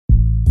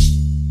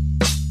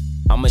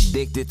I'm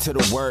addicted to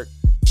the work.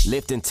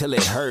 Lift until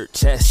it hurt,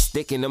 chest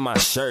sticking to my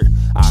shirt.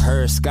 I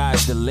heard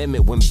sky's the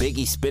limit when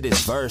Biggie spit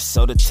his verse.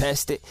 So to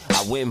test it,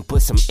 I went and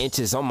put some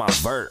inches on my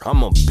vert.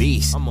 I'm a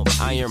beast.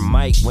 Iron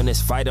Mike when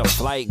it's fight or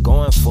flight.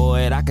 Going for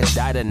it, I could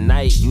die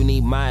tonight. You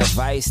need my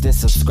advice, then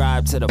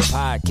subscribe to the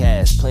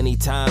podcast. Plenty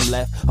time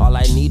left. All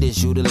I need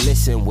is you to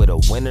listen with a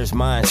winner's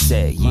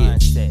mindset. Yeah.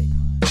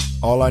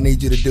 All I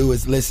need you to do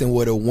is listen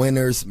with a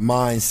winner's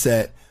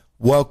mindset.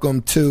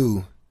 Welcome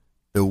to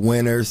the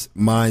Winner's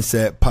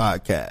Mindset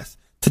Podcast.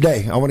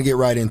 Today, I want to get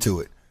right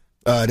into it.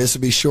 This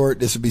will be short.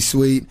 This will be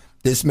sweet.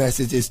 This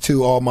message is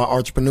to all my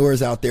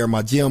entrepreneurs out there,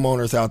 my gym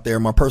owners out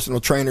there, my personal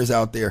trainers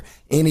out there,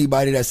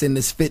 anybody that's in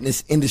this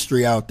fitness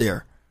industry out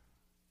there.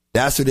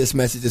 That's what this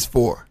message is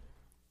for.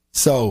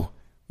 So,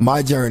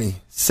 my journey,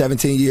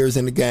 17 years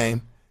in the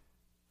game,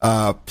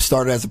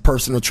 started as a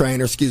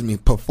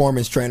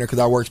performance trainer because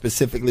I work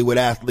specifically with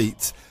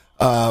athletes.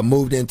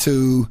 Moved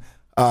into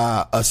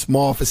a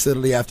small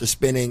facility after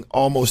spending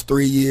almost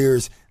 3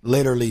 years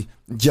literally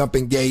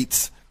jumping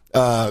gates,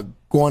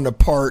 going to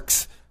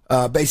parks,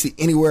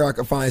 basically anywhere I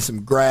could find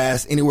some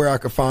grass, anywhere I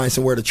could find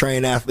somewhere to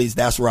train athletes.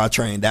 That's where I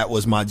trained. That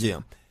was my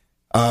gym.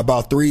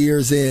 About 3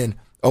 years in,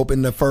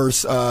 opened the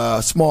first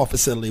small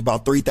facility,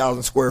 about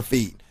 3,000 square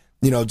feet.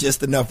 You know,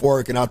 just enough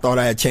work, and I thought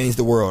I had changed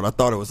the world. I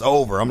thought it was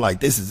over. I'm like,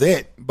 this is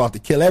it. About to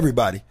kill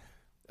everybody.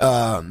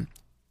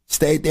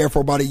 Stayed there for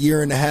about a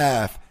year and a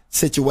half.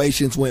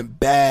 Situations went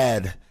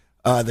bad.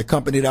 The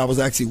company that I was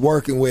actually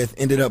working with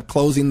ended up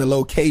closing the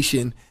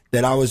location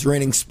that I was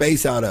renting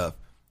space out of.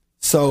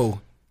 So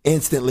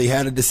instantly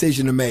had a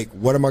decision to make.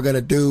 What am I going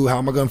to do? How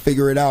am I going to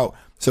figure it out?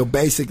 So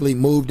basically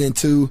moved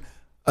into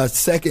a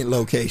second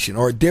location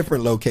or a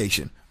different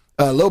location,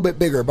 a little bit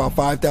bigger, about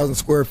 5,000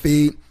 square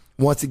feet.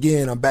 Once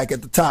again, I'm back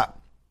at the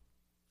top.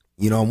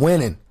 You know, I'm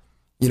winning.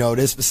 You know,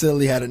 this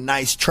facility had a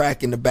nice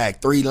track in the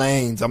back, 3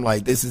 lanes. I'm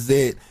like, this is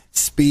it.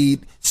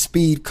 Speed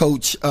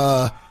coach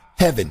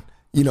heaven.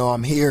 You know,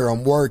 I'm here,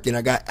 I'm working.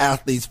 I got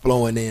athletes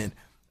flowing in.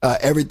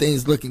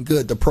 Everything's looking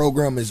good. The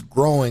program is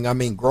growing. I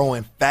mean,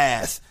 growing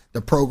fast.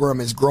 The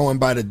program is growing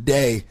by the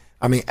day.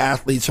 I mean,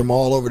 athletes from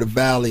all over the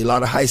valley, a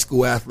lot of high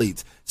school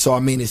athletes. So, I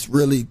mean, it's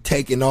really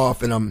taking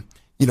off, and I'm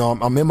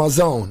in my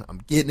zone.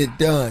 I'm getting it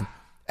done.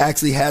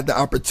 Actually had the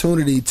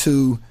opportunity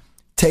to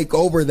take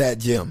over that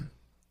gym.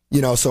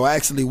 You know, so I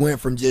actually went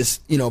from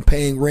just, you know,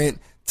 paying rent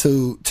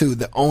to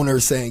the owner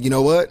saying, you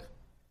know what?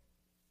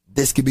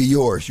 This could be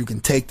yours. You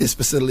can take this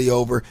facility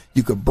over.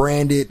 You could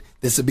brand it.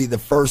 This would be the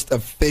first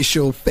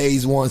official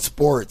Phase 1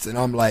 sports. And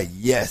I'm like,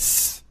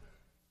 yes,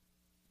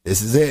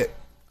 this is it.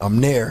 I'm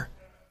there.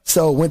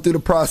 So went through the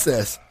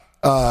process.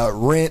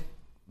 Rent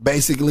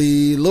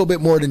basically a little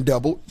bit more than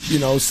doubled, you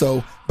know,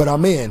 so, but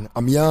I'm in.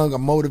 I'm young.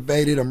 I'm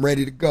motivated. I'm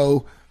ready to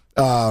go.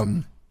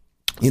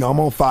 You know, I'm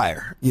on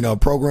fire. You know,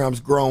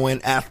 program's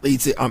growing,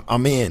 athletes,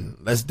 I'm in.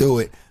 Let's do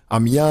it.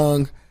 I'm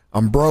young.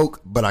 I'm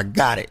broke, but I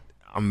got it.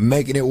 I'm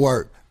making it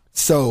work.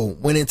 So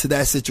went into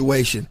that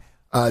situation,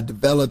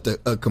 developed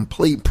a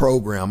complete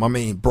program. I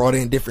mean, brought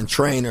in different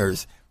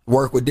trainers,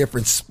 worked with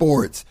different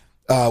sports.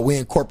 We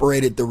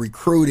incorporated the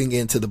recruiting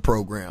into the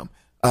program.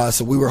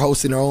 So we were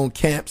hosting our own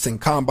camps and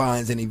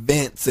combines and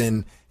events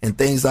and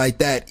things like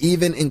that.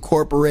 Even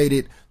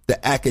incorporated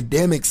the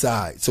academic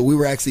side. So we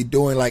were actually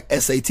doing like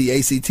SAT,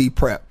 ACT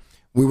prep.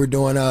 We were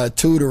doing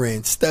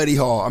tutoring, study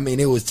hall. I mean,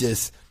 it was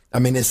just,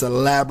 this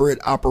elaborate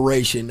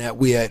operation that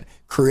we had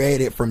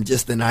created from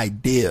just an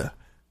idea,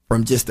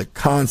 from just a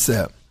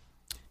concept.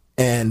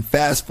 And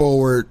fast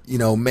forward, you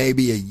know,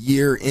 maybe a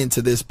year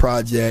into this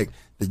project,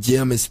 the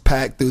gym is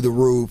packed through the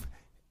roof,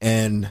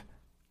 and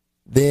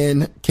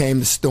then came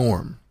the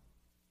storm.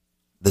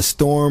 The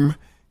storm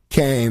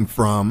came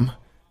from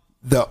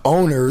the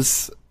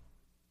owners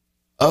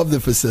of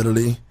the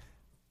facility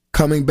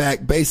coming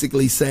back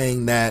basically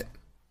saying that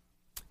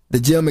the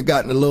gym had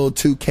gotten a little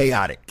too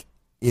chaotic,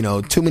 you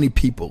know, too many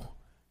people,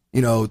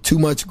 you know, too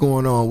much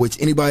going on,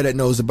 which anybody that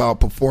knows about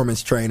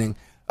performance training,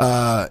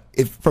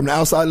 if from the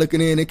outside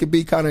looking in, it could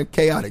be kind of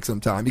chaotic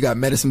sometimes. You got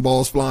medicine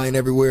balls flying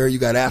everywhere. You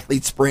got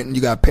athletes sprinting.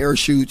 You got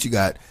parachutes. You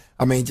got,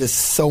 just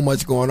so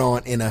much going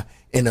on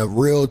in a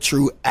real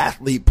true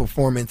athlete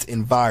performance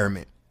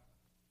environment.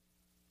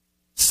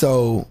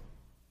 So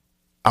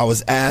I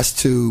was asked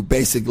to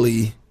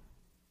basically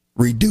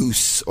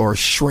reduce or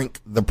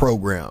shrink the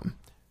program.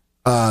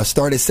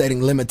 Started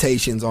setting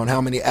limitations on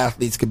how many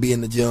athletes could be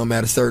in the gym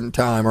at a certain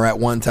time or at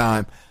one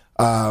time.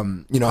 How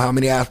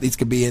many athletes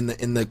could be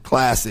in the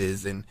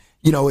classes, and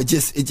it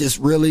just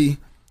really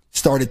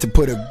started to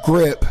put a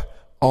grip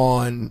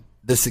on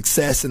the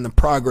success and the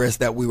progress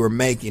that we were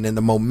making and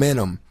the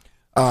momentum,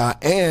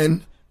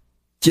 and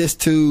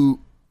just to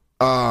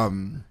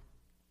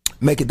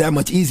make it that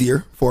much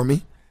easier for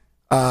me,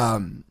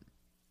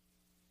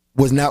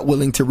 was not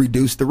willing to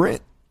reduce the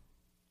rent.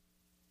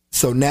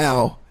 So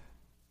now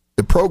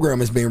the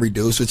program is being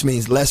reduced, which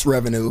means less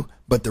revenue,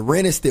 but the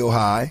rent is still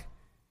high.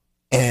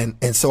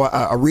 And so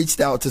I reached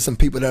out to some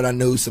people that I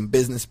knew, some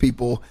business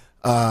people,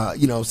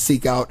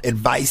 seek out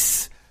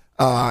advice.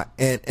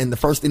 And the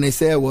first thing they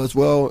said was,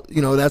 well,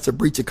 that's a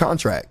breach of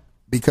contract.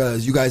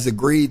 because you guys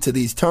agreed to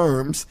these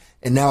terms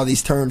and now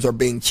these terms are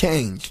being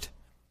changed.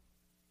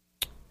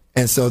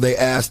 And so they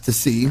asked to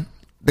see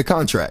the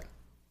contract.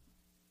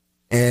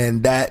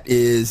 And that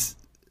is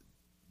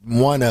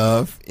one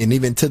of, and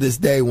even to this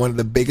day, one of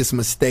the biggest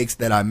mistakes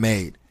that I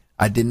made.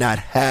 I did not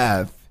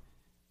have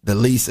the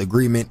lease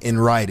agreement in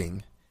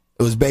writing.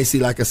 It was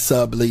basically like a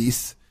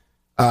sublease.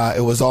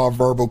 It was all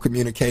verbal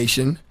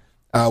communication.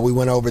 We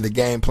went over the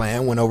game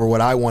plan, went over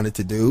what I wanted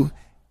to do,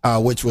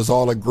 which was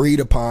all agreed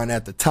upon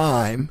at the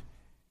time.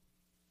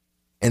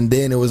 And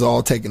then it was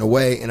all taken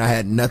away and I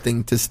had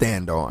nothing to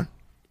stand on.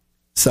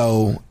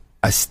 So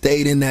I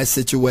stayed in that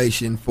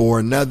situation for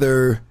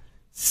another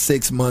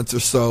 6 months or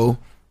so.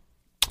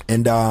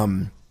 And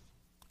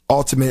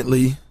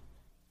ultimately,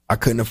 I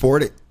couldn't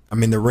afford it. I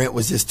mean, the rent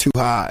was just too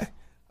high.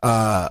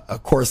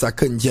 Of course, I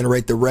couldn't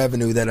generate the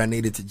revenue that I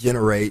needed to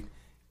generate.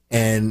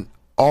 And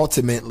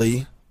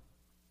ultimately,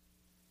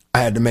 I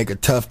had to make a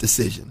tough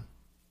decision.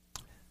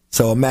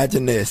 So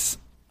imagine this.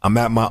 I'm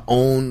at my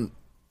own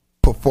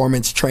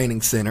performance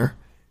training center.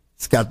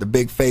 It's got the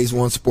big Phase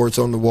One Sports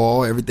on the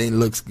wall. Everything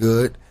looks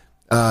good.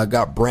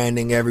 Got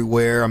branding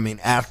everywhere. I mean,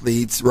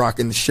 athletes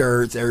rocking the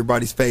shirts.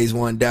 Everybody's Phase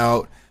One'd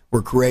out.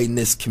 We're creating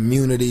this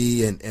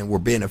community and we're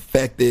being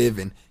effective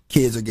and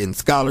kids are getting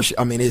scholarships.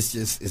 I mean, it's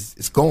just,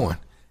 it's going,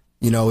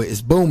 you know,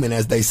 it's booming,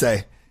 as they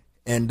say.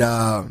 And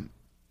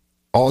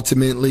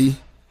ultimately,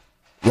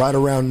 right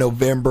around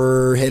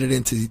November, headed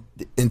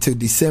into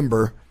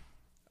December,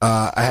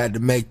 I had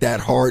to make that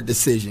hard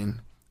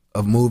decision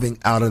of moving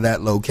out of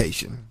that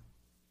location.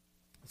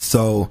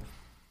 So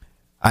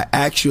I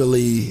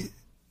actually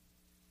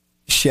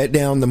shut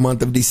down the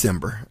month of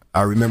December.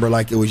 I remember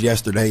like it was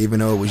yesterday, even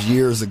though it was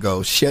years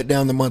ago. Shut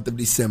down the month of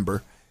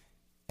December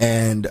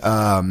and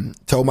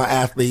told my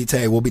athletes,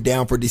 hey, we'll be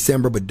down for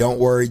December, but don't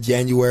worry,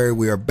 January,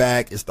 we are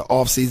back. It's the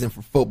off season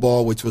for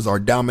football, which was our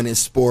dominant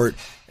sport,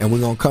 and we're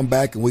going to come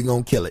back and we're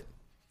going to kill it.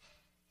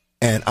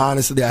 And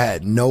honestly, I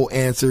had no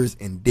answers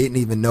and didn't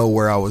even know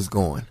where I was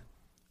going.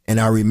 And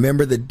I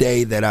remember the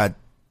day that I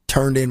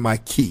turned in my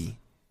key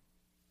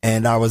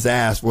and I was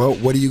asked, well,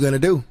 what are you going to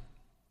do?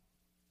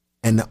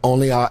 And the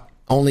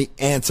only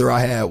answer I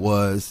had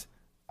was,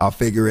 I'll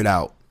figure it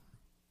out.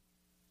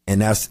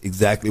 And that's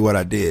exactly what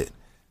I did.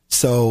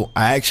 So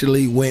I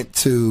actually went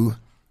to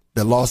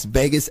the Las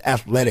Vegas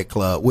Athletic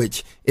Club,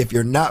 which if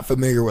you're not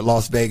familiar with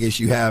Las Vegas,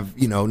 you have,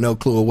 no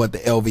clue of what the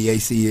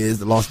LVAC is,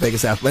 the Las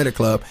Vegas Athletic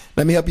Club.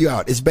 Let me help you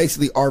out. It's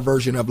basically our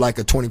version of like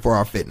a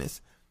 24-hour fitness.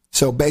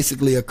 So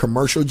basically a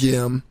commercial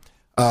gym,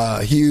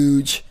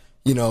 huge,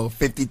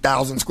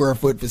 50,000 square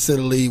foot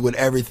facility with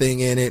everything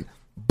in it.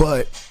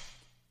 But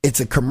it's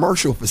a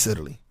commercial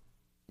facility.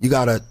 You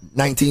got a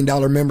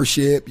 $19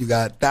 membership. You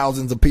got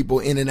thousands of people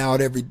in and out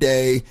every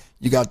day.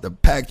 You got the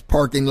packed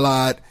parking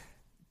lot.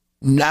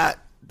 Not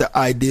the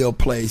ideal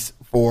place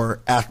for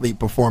athlete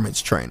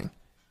performance training.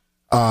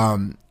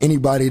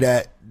 Anybody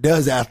that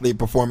does athlete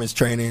performance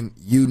training,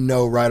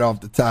 right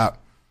off the top,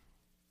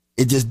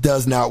 it just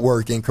does not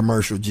work in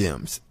commercial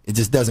gyms. It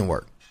just doesn't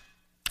work.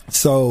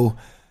 So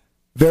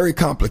very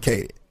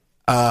complicated.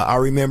 I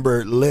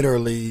remember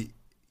literally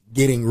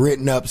getting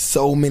written up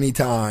so many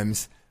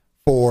times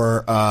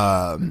for,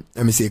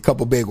 let me see, a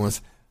couple big ones.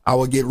 I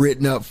would get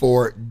written up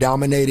for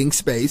dominating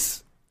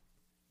space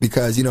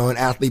because, in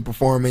athlete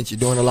performance, you're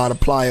doing a lot of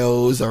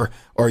plyos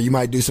or you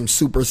might do some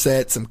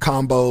supersets, some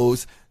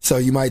combos. So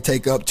you might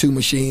take up two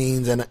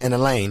machines and a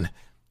lane.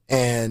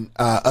 And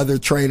other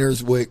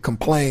trainers would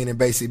complain and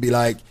basically be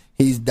like,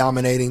 he's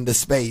dominating the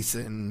space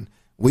and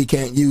we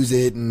can't use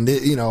it and,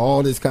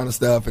 all this kind of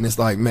stuff. And it's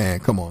like, man,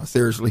 come on,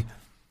 seriously.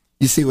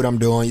 You see what I'm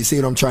doing. You see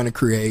what I'm trying to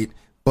create.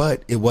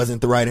 But it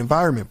wasn't the right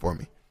environment for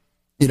me.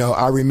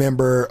 I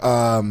remember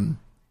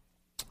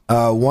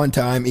one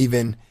time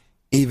even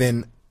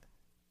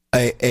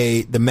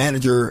the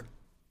manager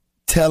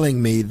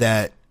telling me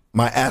that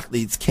my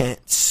athletes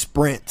can't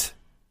sprint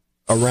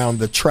around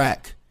the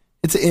track.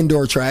 It's an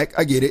indoor track.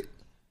 I get it.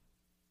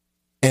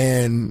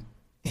 And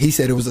he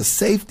said it was a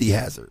safety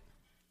hazard.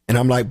 And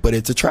I'm like, but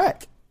it's a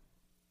track.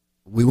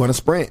 We want to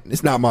sprint.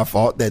 It's not my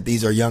fault that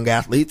these are young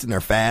athletes and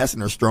they're fast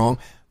and they're strong.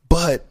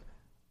 But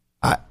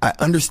I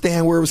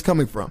understand where it was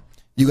coming from.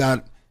 You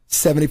got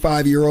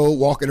 75-year-old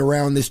walking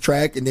around this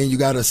track, and then you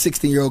got a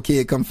 16-year-old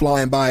kid come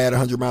flying by at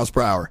 100 miles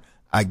per hour.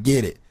 I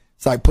get it.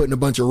 It's like putting a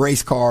bunch of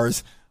race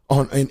cars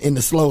in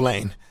the slow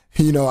lane.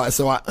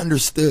 So I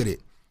understood it,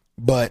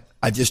 but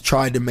I just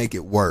tried to make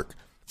it work.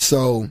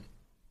 So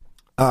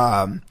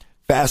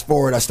fast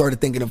forward, I started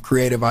thinking of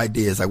creative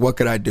ideas. Like, what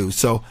could I do?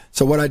 So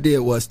what I did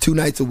was 2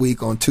 nights a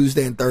week on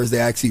Tuesday and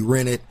Thursday, I actually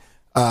rented.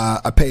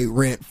 I paid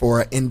rent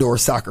for an indoor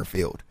soccer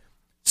field.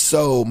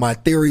 So my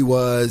theory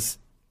was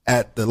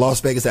at the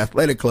Las Vegas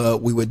Athletic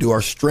Club, we would do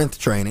our strength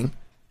training,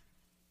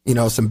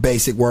 some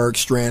basic work,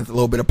 strength, a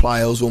little bit of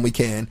plyos when we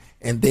can.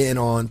 And then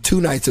on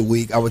 2 nights a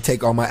week, I would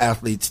take all my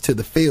athletes to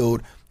the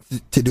field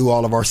to do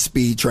all of our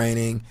speed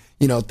training,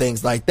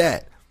 things like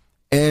that.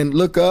 And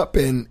look up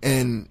and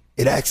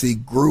it actually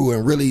grew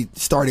and really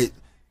started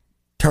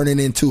turning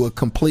into a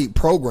complete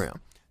program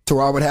to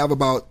where I would have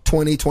about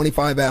 20,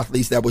 25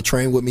 athletes that would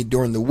train with me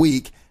during the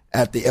week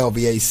at the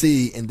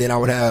LVAC. And then I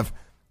would have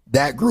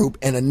that group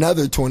and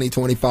another 20,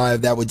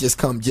 25 that would just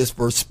come just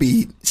for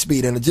speed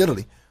and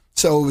agility.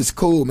 So it was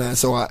cool, man.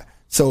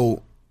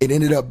 So it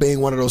ended up being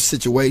one of those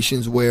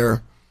situations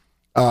where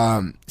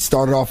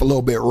started off a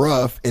little bit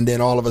rough, and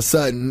then all of a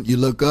sudden you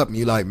look up and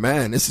you're like,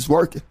 man, this is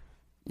working.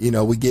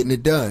 We're getting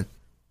it done.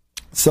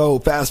 So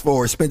fast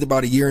forward, spent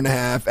about a year and a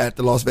half at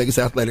the Las Vegas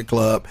Athletic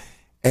Club,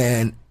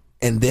 and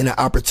then an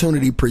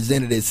opportunity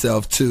presented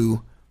itself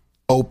to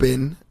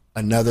open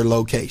another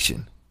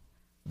location.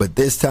 But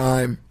this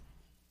time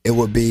it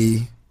would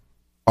be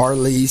our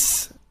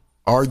lease,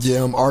 our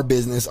gym, our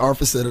business, our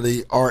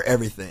facility, our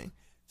everything.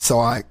 So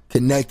I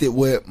connected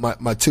with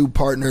my two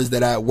partners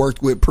that I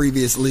worked with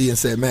previously and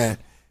said, man,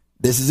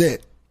 this is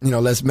it.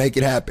 Let's make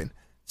it happen.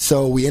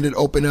 So we ended up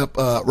opening up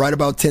right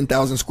about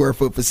 10,000 square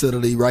foot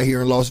facility right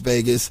here in Las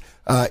Vegas,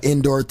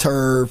 indoor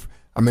turf.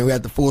 I mean, we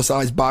had the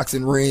full-size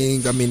boxing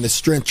ring. I mean, the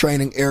strength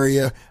training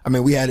area. I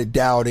mean, we had it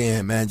dialed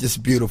in, man,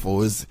 just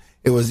beautiful.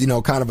 It was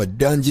kind of a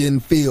dungeon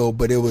feel,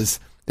 but it was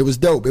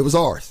dope. It was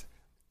ours.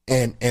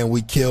 And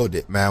we killed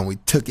it, man. We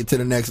took it to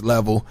the next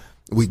level.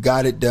 We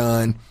got it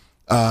done.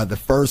 The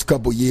first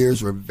couple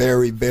years were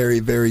very,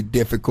 very, very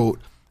difficult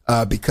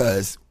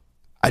because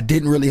I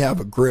didn't really have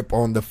a grip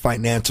on the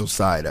financial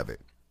side of it.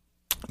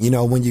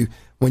 When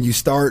you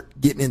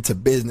start getting into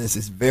business,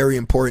 it's very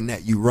important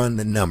that you run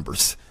the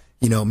numbers.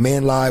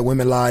 Men lie,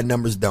 women lie,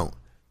 numbers don't.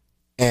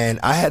 And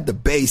I had the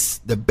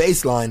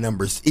baseline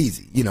numbers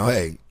easy.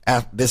 Hey,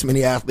 this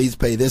many athletes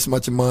pay this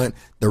much a month.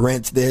 The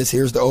rent's this.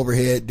 Here's the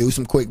overhead. Do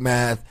some quick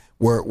math.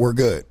 We're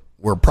good.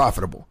 We're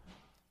profitable.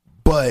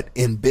 But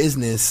in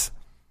business,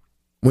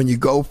 when you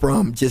go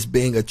from just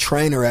being a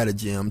trainer at a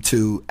gym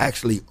to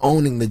actually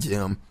owning the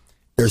gym,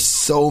 there's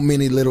so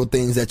many little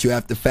things that you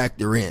have to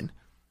factor in.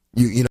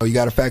 You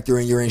got to factor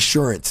in your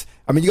insurance.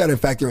 I mean, you got to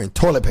factor in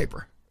toilet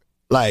paper.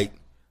 Like,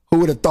 who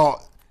would have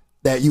thought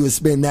that you would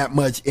spend that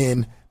much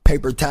in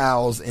paper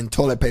towels and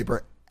toilet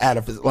paper out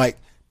of it? Like,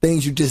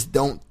 things you just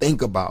don't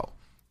think about.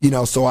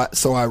 So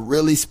I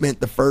really spent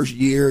the first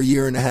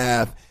year and a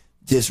half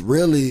just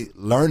really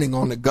learning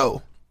on the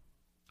go.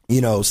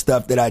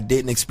 Stuff that I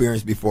didn't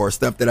experience before,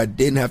 stuff that I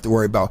didn't have to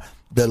worry about.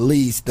 The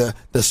lease, the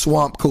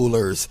swamp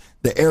coolers,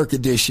 the air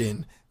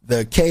condition,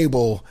 the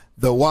cable,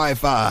 the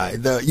Wi-Fi,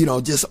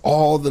 just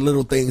all the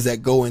little things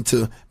that go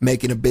into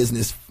making a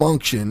business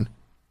function.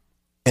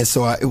 And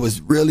so it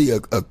was really a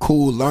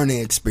cool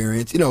learning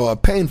experience, a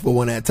painful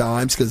one at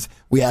times because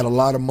we had a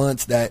lot of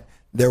months that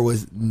there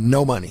was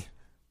no money,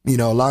 a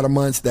lot of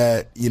months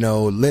that,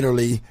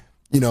 literally,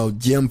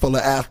 gym full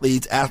of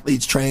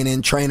athletes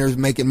training, trainers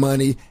making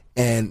money.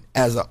 And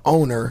as an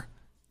owner,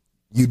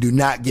 you do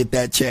not get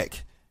that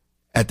check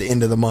at the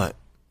end of the month,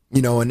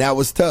 and that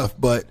was tough,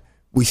 but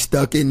we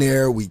stuck in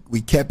there.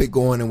 We kept it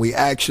going, and we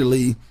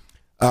actually,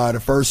 the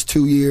first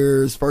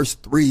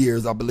 3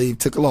 years, I believe,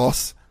 took a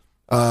loss,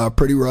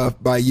 pretty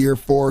rough. By year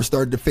 4,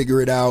 started to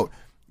figure it out.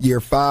 Year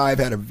 5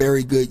 had a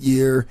very good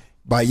year.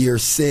 By year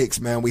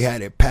 6, man, we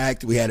had it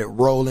packed. We had it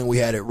rolling. We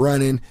had it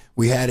running.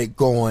 We had it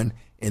going.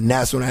 And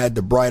that's when I had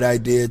the bright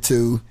idea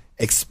to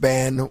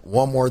expand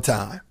one more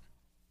time.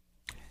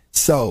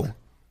 So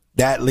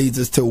that leads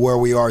us to where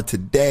we are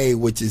today,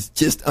 which is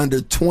just under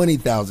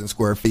 20,000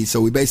 square feet.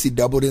 So we basically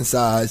doubled in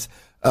size,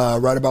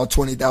 right about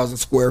 20,000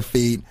 square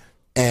feet.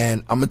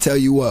 And I'm going to tell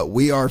you what,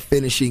 we are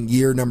finishing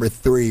year number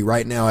 3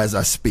 right now as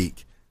I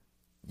speak.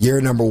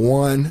 Year number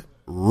 1,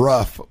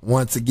 rough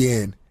once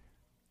again.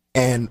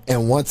 And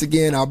once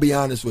again, I'll be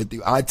honest with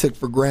you, I took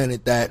for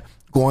granted that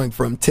going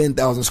from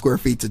 10,000 square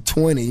feet to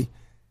 20,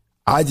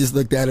 I just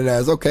looked at it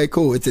as, okay,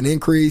 cool. It's an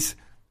increase,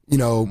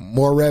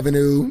 more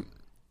revenue,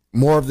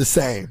 more of the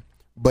same.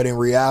 But in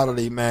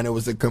reality, man, it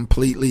was a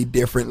completely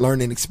different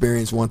learning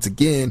experience once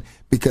again,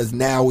 because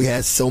now we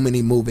had so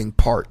many moving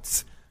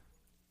parts.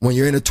 When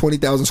you're in a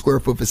 20,000 square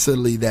foot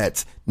facility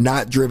that's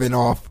not driven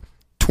off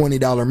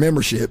 $20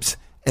 memberships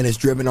and it's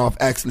driven off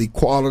actually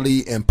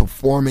quality and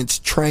performance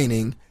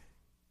training,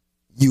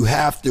 you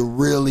have to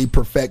really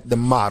perfect the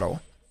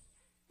model.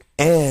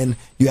 And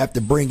you have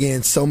to bring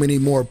in so many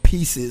more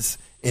pieces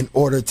in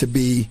order to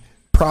be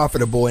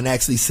profitable and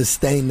actually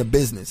sustain the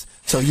business.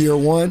 So year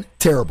 1,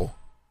 terrible.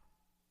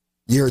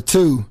 Year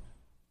 2,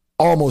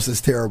 almost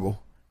as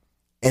terrible.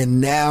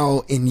 And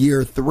now in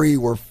year 3,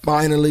 we're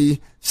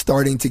finally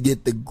starting to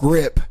get the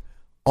grip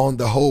on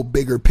the whole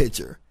bigger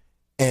picture.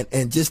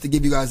 And just to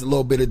give you guys a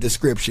little bit of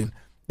description,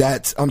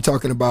 I'm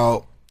talking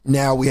about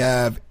now we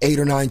have 8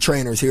 or 9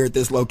 trainers here at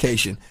this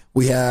location.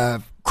 We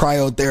have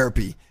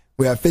cryotherapy.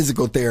 We have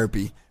physical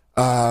therapy.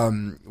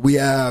 We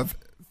have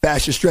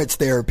fascia stretch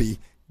therapy,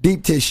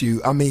 deep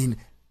tissue. I mean,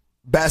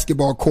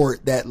 basketball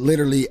court that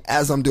literally,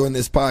 as I'm doing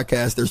this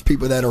podcast, there's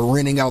people that are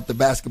renting out the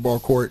basketball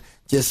court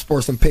just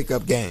for some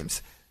pickup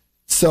games.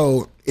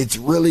 So it's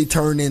really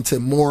turned into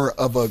more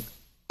of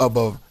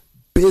a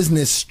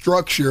business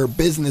structure,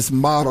 business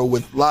model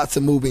with lots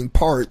of moving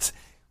parts,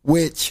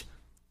 which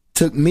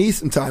took me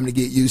some time to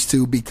get used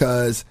to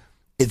because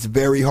it's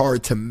very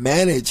hard to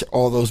manage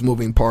all those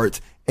moving parts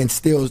and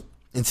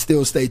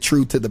still stay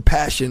true to the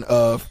passion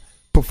of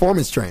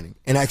performance training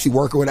and actually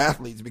working with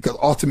athletes, because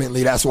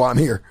ultimately that's why I'm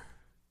here.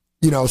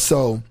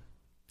 So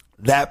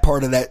that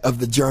part of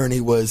the journey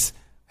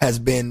has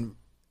been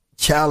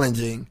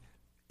challenging,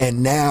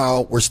 and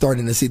now we're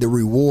starting to see the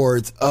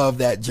rewards of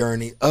that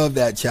journey, of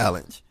that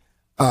challenge.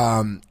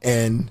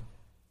 And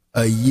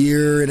a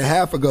year and a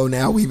half ago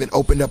now, we even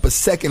opened up a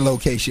second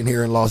location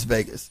here in Las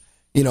Vegas.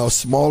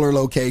 Smaller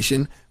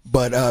location,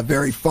 but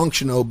very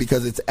functional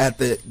because it's at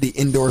the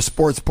indoor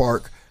sports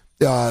park.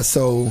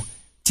 So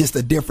just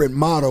a different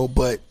model,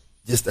 but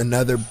just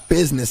another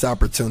business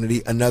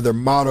opportunity, another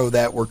model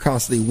that we're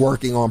constantly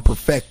working on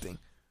perfecting.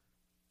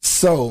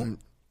 So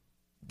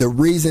the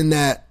reason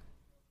that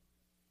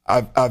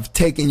I've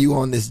taken you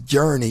on this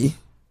journey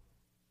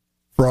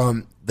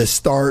from the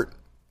start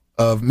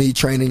of me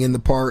training in the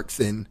parks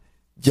and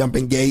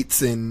jumping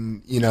gates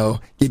and,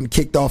 getting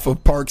kicked off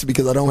of parks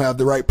because I don't have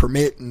the right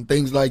permit and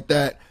things like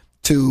that,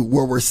 to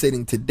where we're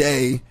sitting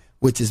today,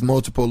 which is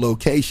multiple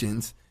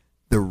locations.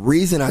 The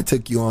reason I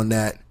took you on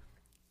that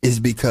is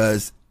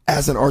because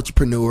as an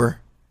entrepreneur,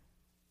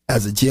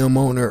 as a gym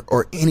owner,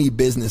 or any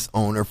business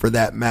owner for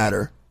that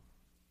matter,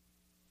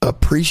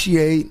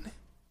 appreciate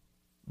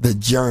the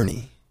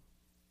journey,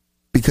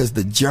 because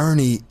the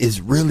journey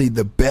is really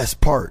the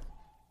best part.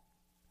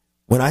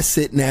 When I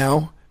sit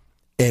now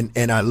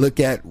and I look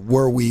at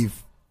where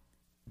we've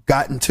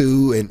gotten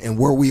to and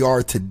where we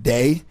are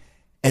today,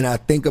 and I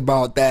think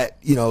about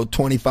that,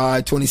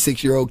 25,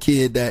 26-year-old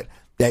kid that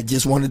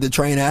just wanted to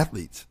train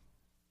athletes,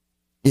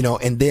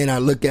 and then I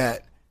look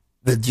at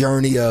the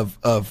journey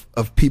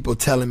of people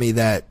telling me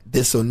that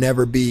this will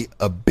never be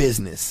a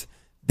business.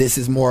 This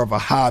is more of a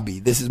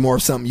hobby. This is more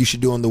of something you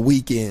should do on the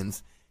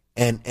weekends.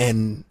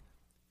 And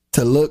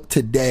to look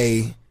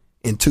today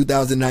in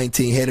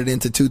 2019, headed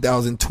into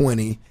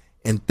 2020,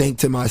 and think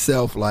to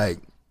myself, like,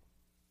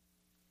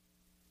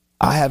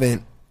 I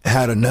haven't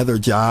had another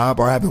job,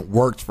 or I haven't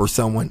worked for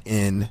someone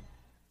in,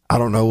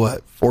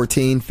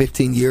 14,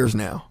 15 years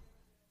now.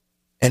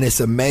 And it's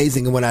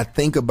amazing. And when I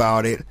think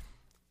about it,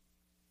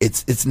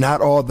 it's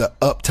not all the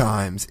up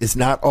times. It's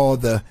not all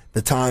the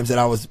times that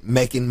I was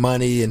making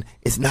money, and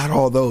it's not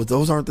all those.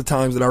 Those aren't the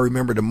times that I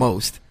remember the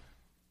most.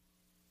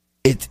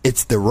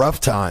 It's the rough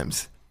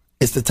times.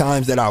 It's the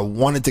times that I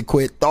wanted to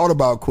quit, thought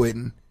about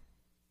quitting,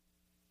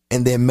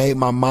 and then made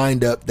my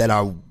mind up that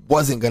I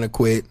wasn't going to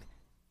quit,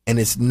 and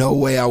it's no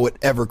way I would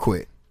ever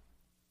quit.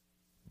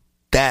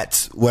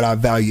 That's what I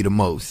value the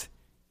most.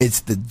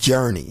 It's the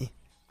journey.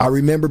 I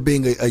remember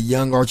being a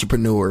young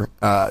entrepreneur.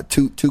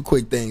 Two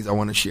quick things I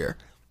want to share.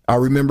 I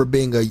remember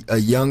being a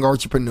young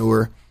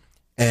entrepreneur,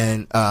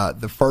 and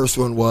the first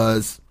one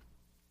was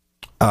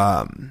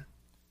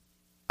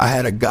I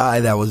had a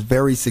guy that was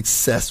very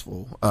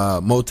successful,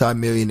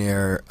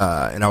 multimillionaire,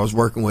 and I was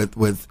working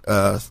with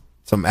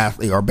some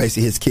athlete, or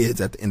basically his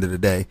kids at the end of the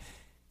day.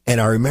 And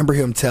I remember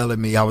him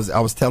telling me, I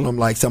was telling him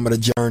like some of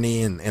the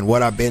journey and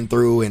what I've been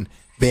through and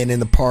been in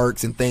the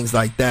parks and things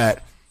like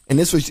that. And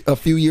this was a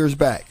few years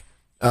back.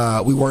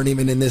 We weren't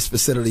even in this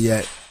facility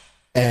yet.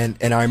 And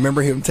I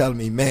remember him telling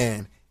me,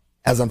 man,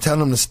 as I'm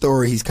telling him the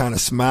story, he's kind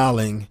of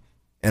smiling,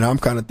 and I'm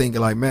kind of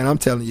thinking like, man, I'm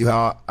telling you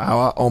how I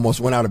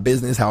almost went out of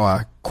business, how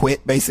I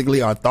quit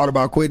basically, or I thought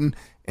about quitting,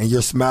 and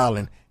you're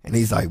smiling. And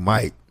he's like,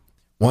 Mike,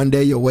 one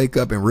day you'll wake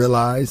up and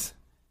realize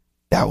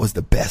that was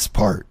the best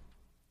part.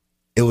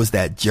 It was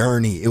that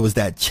journey. It was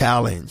that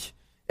challenge.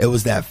 It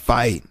was that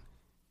fight.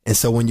 And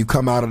so when you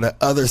come out of the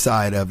other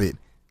side of it,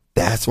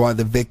 that's why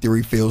the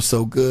victory feels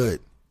so good.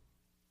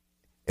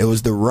 It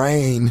was the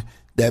rain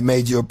that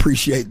made you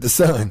appreciate the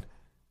sun.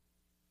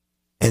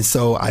 And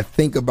so I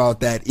think about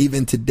that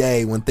even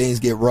today when things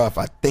get rough.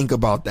 I think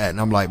about that,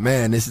 and I'm like,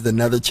 man, this is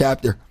another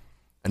chapter,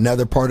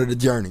 another part of the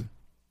journey.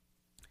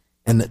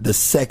 And the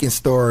second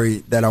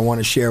story that I want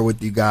to share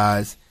with you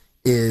guys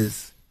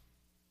is,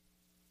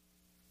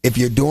 if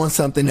you're doing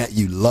something that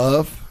you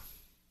love,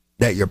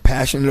 that you're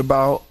passionate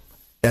about,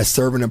 that's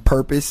serving a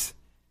purpose,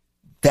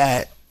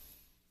 that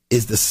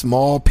is the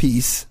small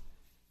piece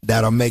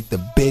that'll make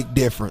the big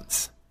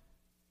difference.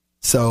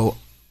 So,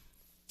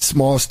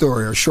 small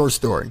story or short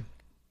story.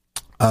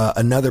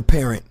 Another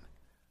parent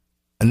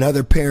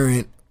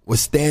was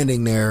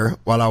standing there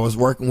while I was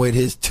working with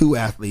his two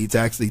athletes,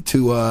 actually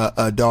two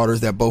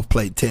daughters that both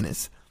played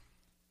tennis.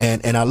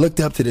 And I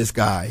looked up to this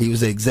guy. He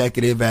was an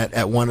executive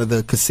at one of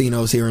the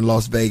casinos here in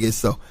Las Vegas.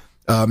 So,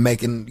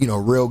 making,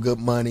 real good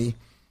money.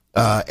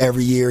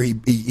 Every year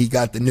he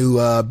got the new,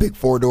 big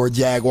 4-door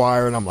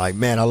Jaguar. And I'm like,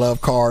 man, I love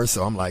cars.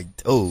 So I'm like,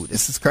 dude,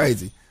 this is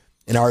crazy.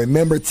 And I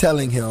remember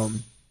telling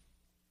him,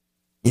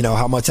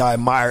 how much I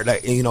admired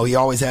that, he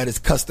always had his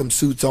custom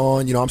suits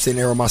on. I'm sitting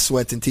there with my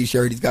sweats and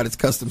t-shirt. He's got his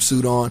custom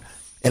suit on.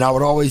 And I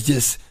would always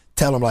just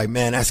tell him like,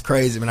 man, that's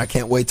crazy. Man, I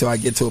can't wait till I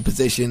get to a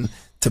position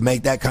to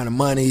make that kind of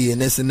money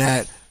and this and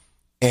that.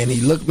 And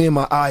he looked me in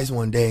my eyes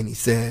one day and he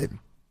said,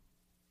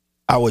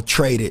 I would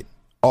trade it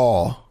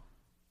all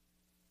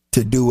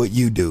to do what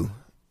you do.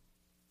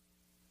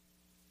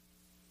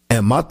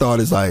 And my thought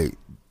is like,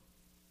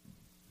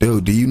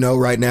 Dude, do you know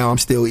right now I'm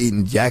still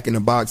eating Jack in the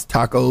Box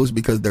tacos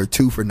because they're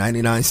 2 for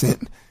 99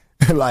 cents?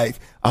 Like,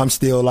 I'm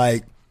still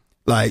like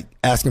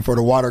asking for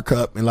the water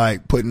cup and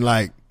like putting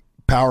like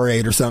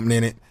Powerade or something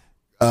in it.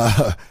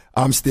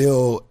 I'm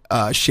still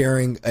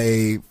sharing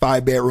a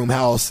 5-bedroom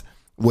house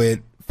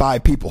with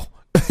 5 people,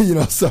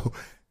 so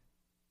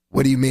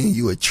what do you mean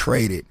you would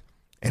trade it?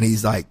 And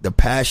he's like, the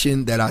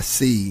passion that I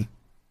see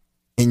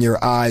in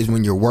your eyes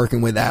when you're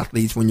working with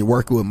athletes, when you're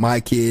working with my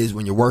kids,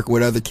 when you're working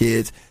with other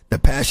kids, the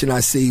passion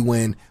I see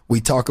when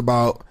we talk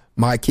about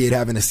my kid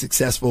having a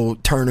successful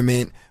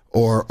tournament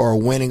or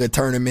winning a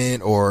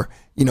tournament or,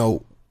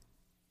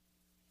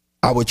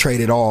 I would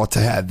trade it all to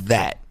have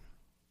that.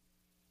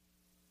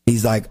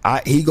 He's like,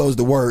 he goes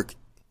to work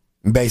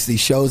and basically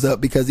shows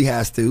up because he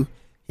has to.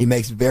 He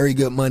makes very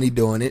good money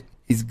doing it.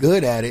 He's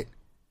good at it,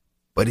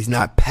 but he's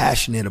not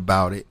passionate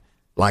about it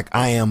like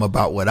I am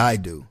about what I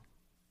do.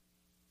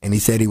 And he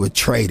said he would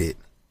trade it.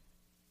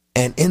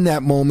 And in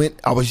that moment,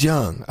 I was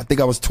young. I think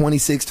I was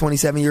 26,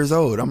 27 years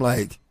old. I'm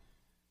like,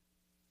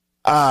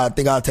 I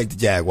think I'll take the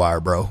Jaguar,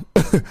 bro.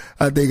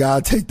 I think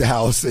I'll take the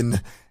house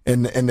and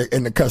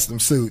the custom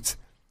suits.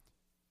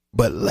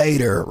 But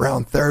later,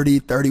 around 30,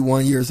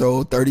 31 years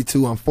old,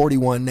 32, I'm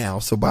 41 now.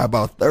 So by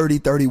about 30,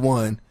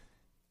 31,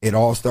 it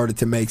all started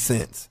to make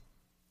sense.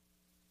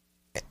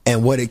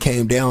 And what it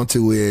came down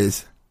to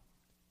is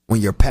when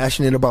you're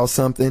passionate about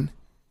something,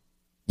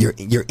 you're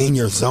in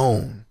your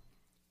zone.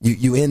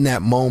 You in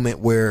that moment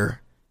where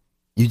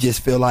you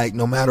just feel like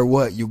no matter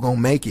what, you're going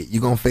to make it.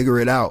 You're going to figure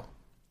it out.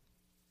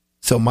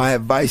 So my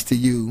advice to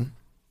you,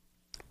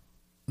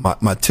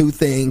 my 2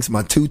 things,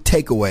 my 2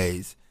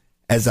 takeaways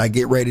as I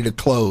get ready to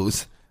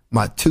close,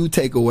 my 2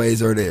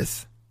 takeaways are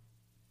this.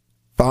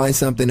 Find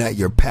something that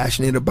you're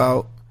passionate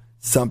about,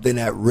 something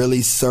that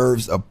really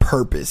serves a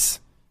purpose,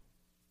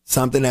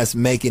 something that's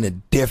making a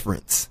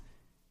difference,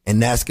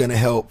 and that's going to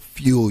help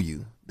fuel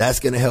you. That's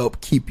going to help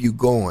keep you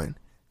going.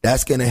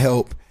 That's going to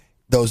help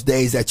those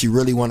days that you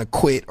really want to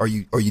quit or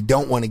you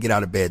don't want to get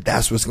out of bed.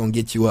 That's what's going to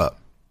get you up.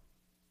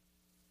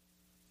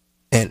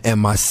 And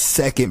my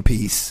second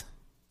piece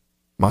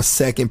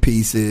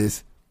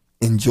is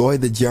enjoy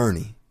the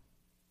journey.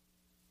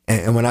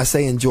 And when I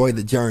say enjoy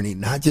the journey,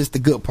 not just the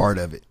good part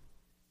of it,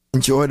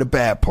 enjoy the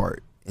bad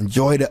part,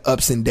 enjoy the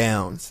ups and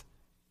downs,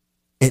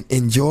 and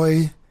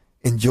enjoy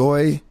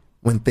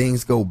when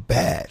things go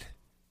bad.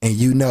 And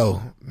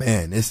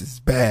man, this is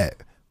bad,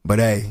 but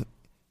hey,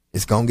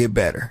 it's going to get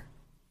better.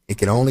 It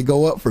can only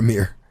go up from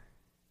here.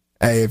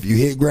 Hey, if you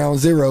hit ground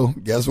zero,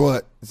 guess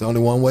what? It's only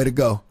one way to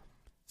go.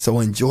 So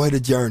enjoy the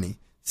journey.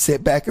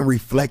 Sit back and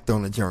reflect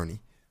on the journey.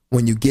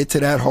 When you get to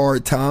that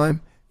hard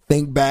time,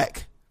 think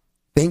back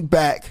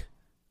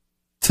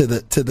to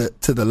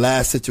the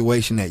last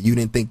situation that you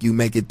didn't think you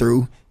make it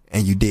through,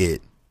 and you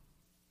did.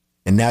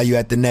 And now you're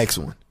at the next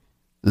one.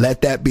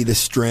 Let that be the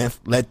strength.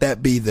 Let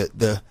that be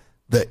the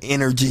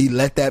energy.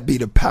 Let that be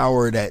the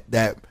power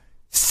that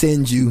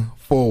sends you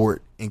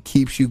forward and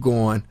keeps you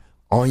going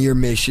on your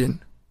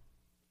mission,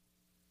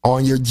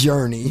 on your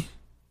journey,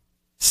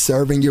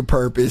 serving your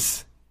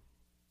purpose,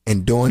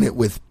 and doing it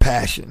with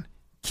passion.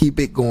 Keep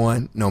it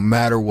going no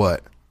matter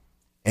what.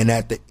 And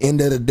at the end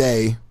of the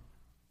day,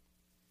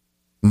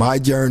 my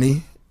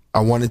journey, I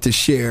wanted to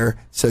share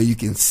so you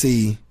can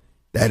see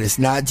that it's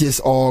not just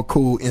all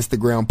cool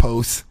Instagram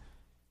posts.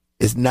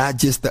 It's not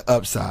just the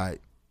upside.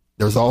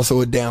 There's also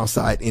a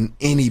downside in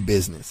any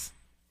business,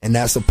 and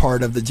that's a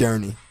part of the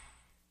journey.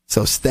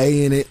 So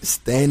stay in it,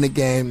 stay in the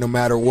game no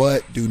matter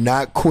what. Do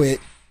not quit.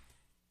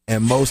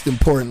 And most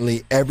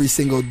importantly, every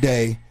single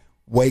day,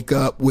 wake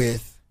up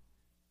with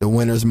the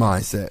winner's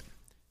mindset.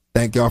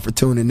 Thank y'all for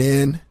tuning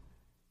in.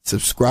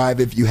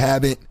 Subscribe if you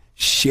haven't.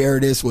 Share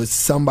this with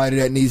somebody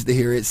that needs to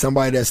hear it,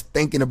 somebody that's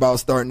thinking about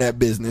starting that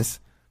business,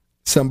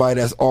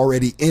 somebody that's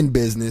already in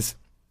business,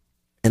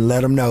 and let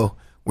them know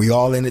we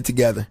all in it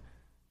together.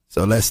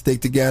 So let's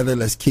stick together.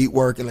 Let's keep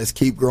working. Let's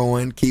keep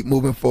growing. Keep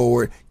moving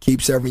forward.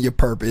 Keep serving your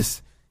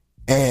purpose.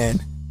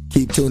 And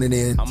keep tuning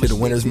in to the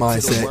Winner's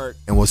Mindset.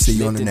 And we'll see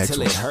you on the next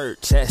one. It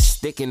hurt, chest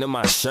sticking to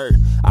my shirt.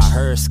 I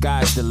heard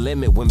sky's the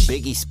limit when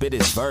Biggie spit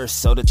his verse.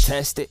 So to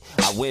test it,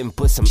 I went and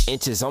put some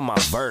inches on my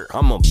vert.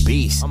 I'm a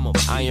beast.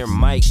 Iron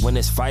Mike when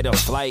it's fight or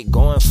flight.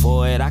 Going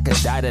for it, I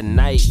could die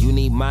tonight. You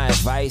need my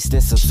advice,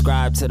 then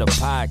subscribe to the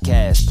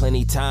podcast.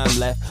 Plenty time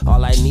left.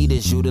 All I need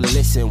is you to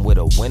listen with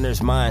a winner's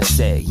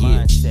mindset.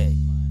 Yeah.